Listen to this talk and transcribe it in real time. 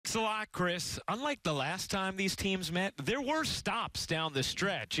Thanks a lot, Chris. Unlike the last time these teams met, there were stops down the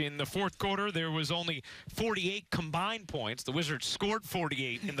stretch. In the fourth quarter, there was only 48 combined points. The Wizards scored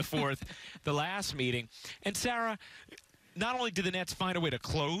 48 in the fourth, the last meeting. And Sarah, not only did the Nets find a way to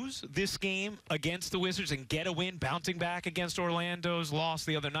close this game against the Wizards and get a win, bouncing back against Orlando's loss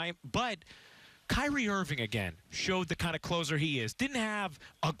the other night, but Kyrie Irving again showed the kind of closer he is. Didn't have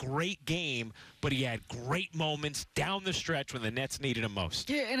a great game, but he had great moments down the stretch when the Nets needed him most.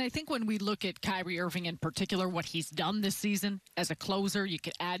 Yeah, and I think when we look at Kyrie Irving in particular, what he's done this season as a closer, you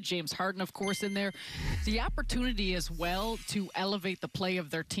could add James Harden, of course, in there. The opportunity as well to elevate the play of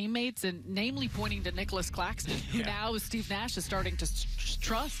their teammates, and namely pointing to Nicholas Claxton, who now Steve Nash is starting to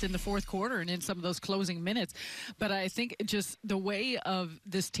trust in the fourth quarter and in some of those closing minutes. But I think just the way of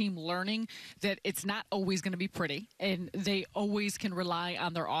this team learning that it's not always going to be pretty, and they always can rely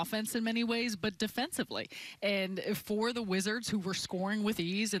on their offense in many ways, but defensively. And for the Wizards, who were scoring with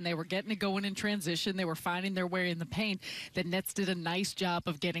ease and they were getting it going in transition, they were finding their way in the paint, the Nets did a nice job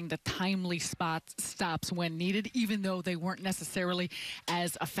of getting the timely stops when needed, even though they weren't necessarily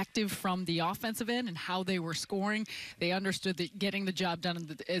as effective from the offensive end and how they were scoring. They understood that getting the job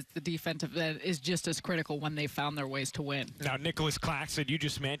done as the defensive end is just as critical when they found their ways to win. Now, Nicholas Claxton, you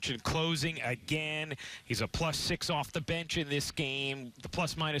just mentioned closing again. He's a +6 off the bench in this game. The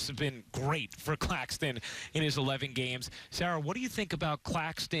plus-minus have been great for Claxton in his 11 games. Sarah, what do you think about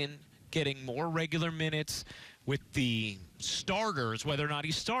Claxton getting more regular minutes with the starters, whether or not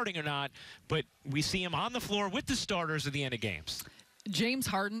he's starting or not, but we see him on the floor with the starters at the end of games? James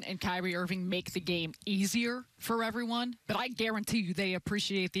Harden and Kyrie Irving make the game easier for everyone, but I guarantee you they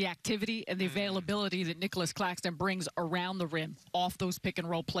appreciate the activity and the availability that Nicholas Claxton brings around the rim off those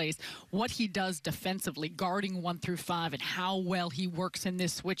pick-and-roll plays. What he does defensively, guarding 1 through 5, and how well he works in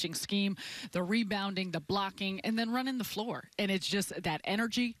this switching scheme, the rebounding, the blocking, and then running the floor. And it's just that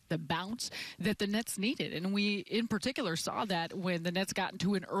energy, the bounce that the Nets needed. And we, in particular, saw that when the Nets got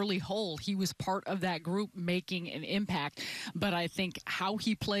into an early hole. He was part of that group making an impact. But I think how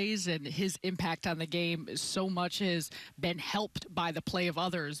he plays and his impact on the game is so much has been helped by the play of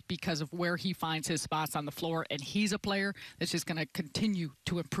others because of where he finds his spots on the floor. And he's a player that's just going to continue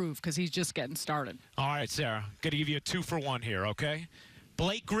to improve because he's just getting started. All right, Sarah, going to give you a 2-for-1 here, okay?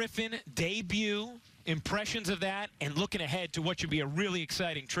 Blake Griffin debut, impressions of that, and looking ahead to what should be a really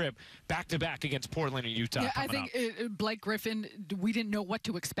exciting trip back-to-back against Portland and Utah. Yeah, I think Blake Griffin, we didn't know what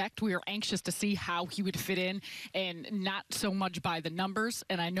to expect. We were anxious to see how he would fit in, and not so much by the numbers.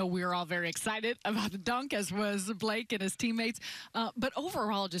 And I know we were all very excited about the dunk, as was Blake and his teammates. But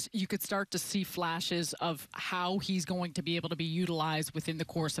overall, just you could start to see flashes of how he's going to be able to be utilized within the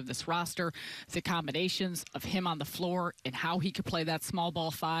course of this roster, the combinations of him on the floor and how he could play that small ball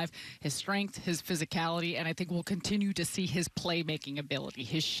 5, his strength, his physicality, and I think we'll continue to see his playmaking ability,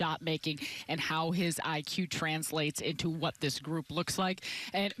 his shot making, and how his IQ translates into what this group looks like.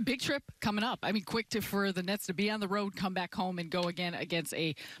 And big trip coming up. I mean, for the Nets to be on the road, come back home, and go again against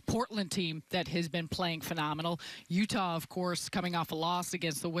a Portland team that has been playing phenomenal. Utah, of course, coming off a loss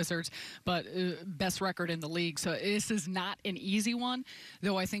against the Wizards, but best record in the league. So this is not an easy one,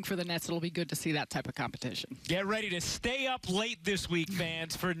 though I think for the Nets it'll be good to see that type of competition. Get ready to stay up late this week,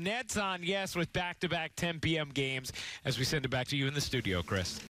 fans, for Nets on Yes with back-to-back 10 p.m. games as we send it back to you in the studio, Chris.